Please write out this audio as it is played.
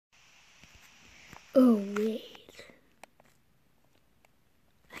Oh wait,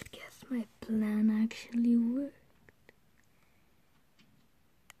 I guess my plan actually worked.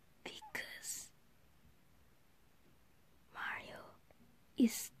 Because Mario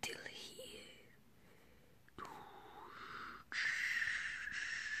is still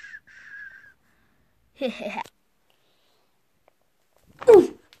here.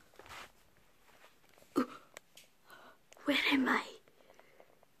 Ooh. Where am I?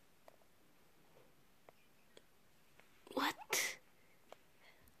 What?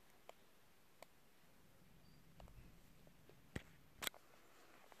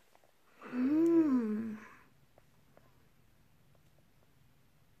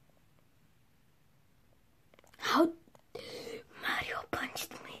 How? Mario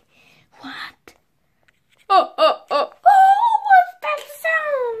punched me. What? Oh, what's that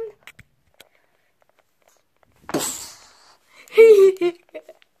sound?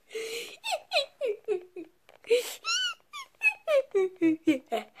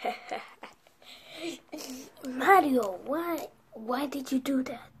 Mario, why did you do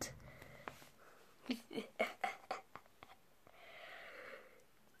that?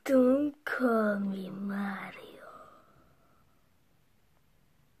 Don't call me Mario.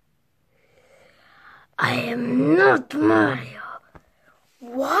 I am not Mario.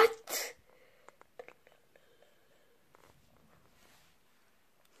 What?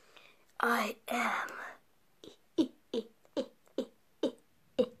 I am.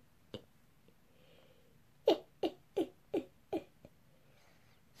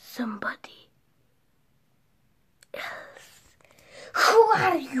 Somebody else. Who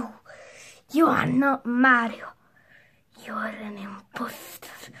are you? You are not Mario. You are an imposter.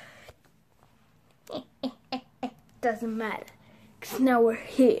 Doesn't matter, because now we're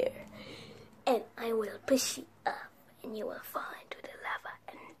here. And I will push you up, and you will fall into the lava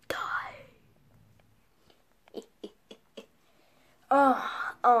and die.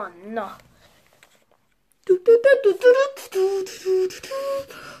 Oh no.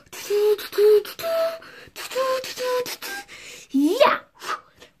 Yeah!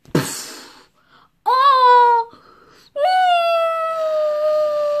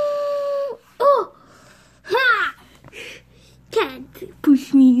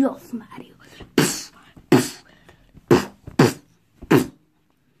 Push me off, Mario.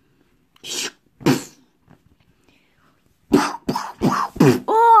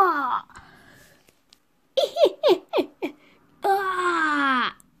 Oh!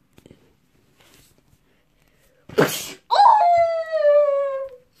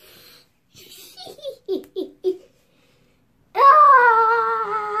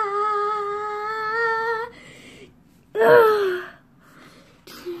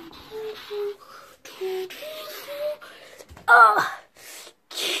 Oh,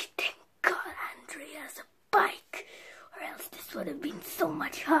 thank God Andreilu has a bike, or else this would have been so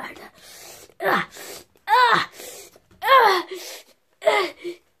much harder. Yeah!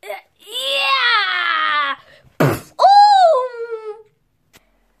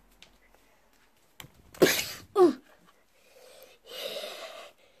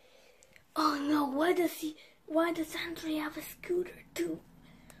 Oh no, why does Andreilu have a scooter too?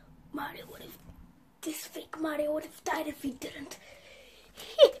 Mario would have, this fake Mario would have died if he didn't.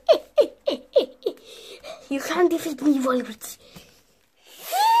 You can't defeat me, Luigi.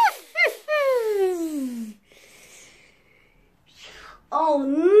 Oh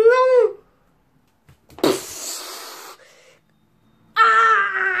no!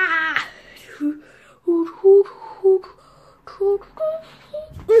 Ah!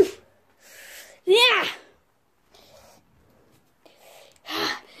 Yeah!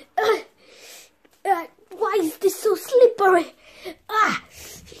 Why is this so slippery? Ah!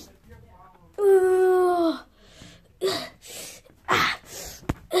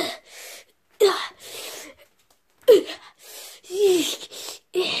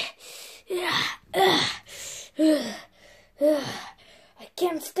 I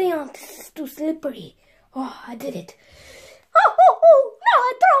can't stay on this, it's too slippery. Oh, I did it. Oh, now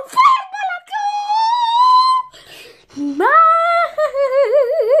I throw fireball at you!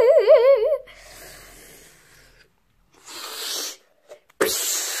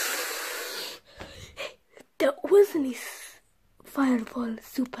 That wasn't his fireball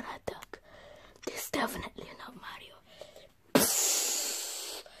super attack. This definitely not Mario.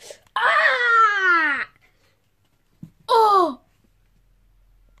 Ah! Oh!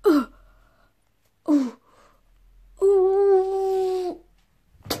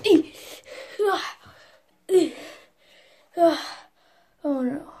 Oh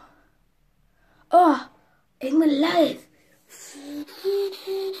no. Oh, I'm alive.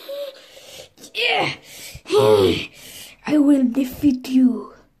 I will defeat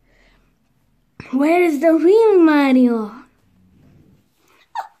you. Where is the real Mario?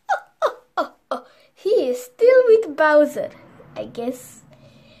 He is still with Bowser, I guess.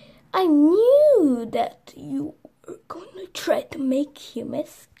 I knew that you were gonna try to make him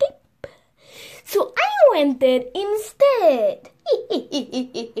escape, so I went there instead.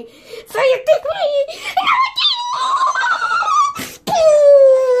 So you take me, and I will kill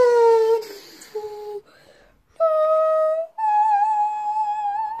you!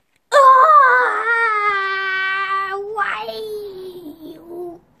 Why?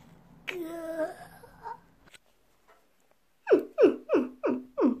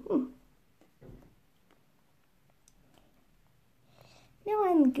 Now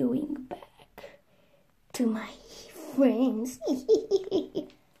I'm going back to my friends.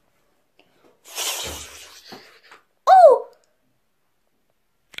 Oh!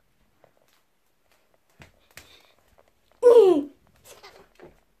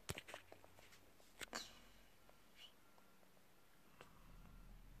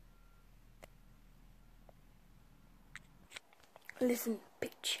 Listen,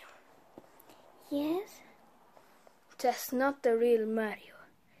 Peach. Yes? That's not the real Mario.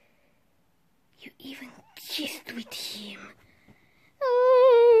 You even kissed with him.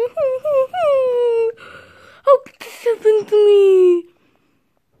 How could this happen to me?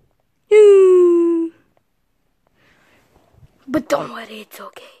 But don't worry, it's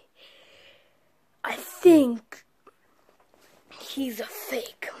okay. I think he's a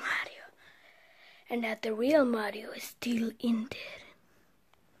fake Mario, and that the real Mario is still in there.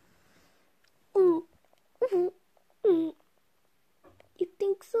 You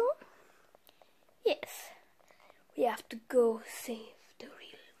think so? Yes. We have to go save the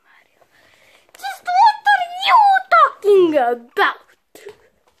real Mario. Just what are you talking about?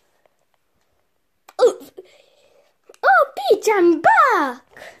 Oh, Peach, I'm back.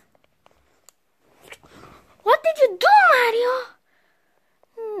 What did you do, Mario?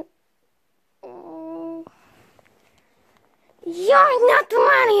 You're not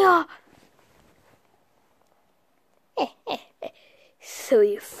Mario. So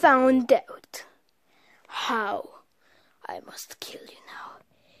you found out how I must kill you now,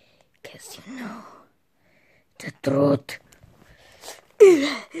 'cause you know the truth.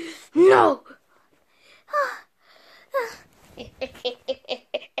 No!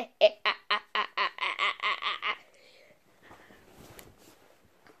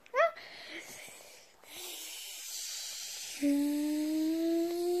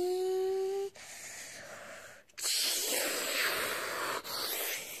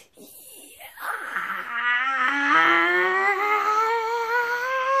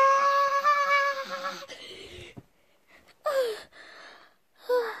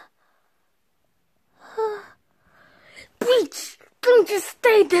 Peach, don't just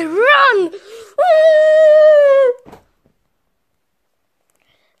stay there, run!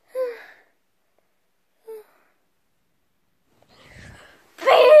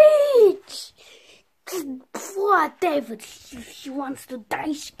 Peach! Whatever, if she wants to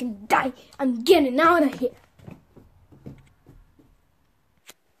die, she can die. I'm getting out of here.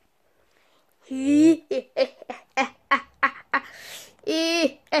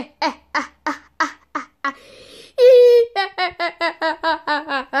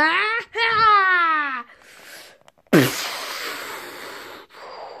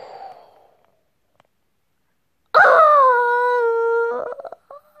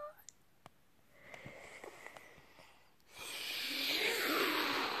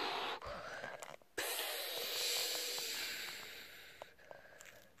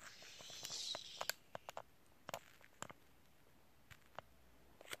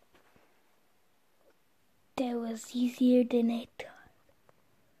 That was easier than I thought.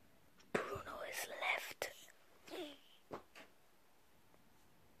 Bruno is left.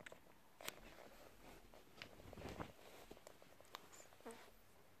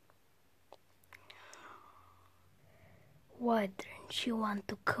 Why didn't she want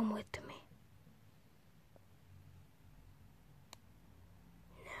to come with me?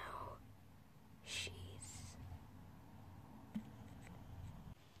 Now she's...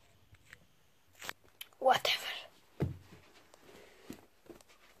 Whatever.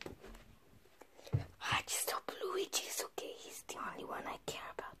 I just hope Luigi's okay. He's the only one I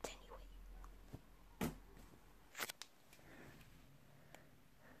care about anyway.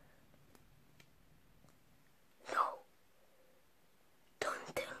 No.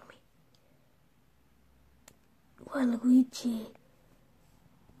 Don't tell me. Luigi.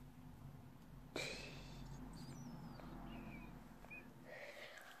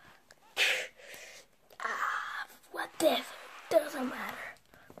 whatever, doesn't matter.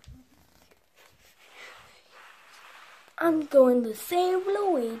 I'm going to save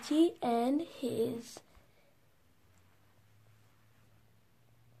Luigi and his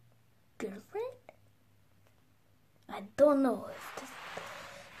girlfriend? I don't know if this...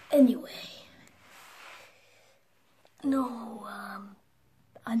 Anyway. No,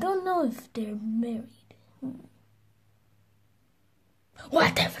 I don't know if they're married.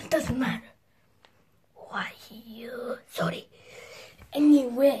 Whatever, doesn't matter. Why you... Sorry.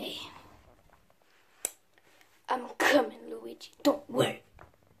 Anyway. I'm coming, Luigi. Don't worry.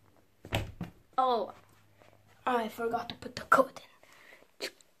 Oh, I forgot to put the coat in.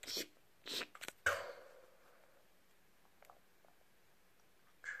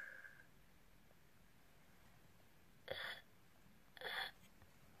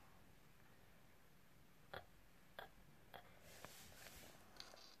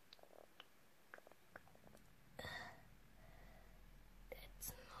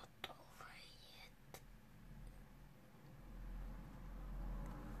 It's not over yet.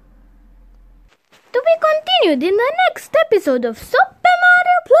 To be continued in the next episode of Super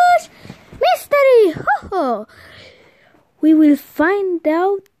Mario Plush Mystery. Ho ho! We will find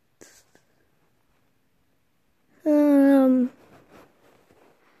out.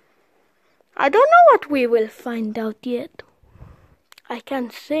 I don't know what we will find out yet. I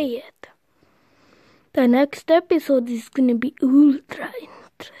can't say it. The next episode is gonna be ultra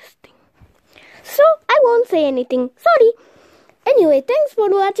interesting. So I won't say anything. Sorry. Anyway, thanks for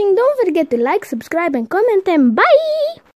watching. Don't forget to like, subscribe, and comment. And bye!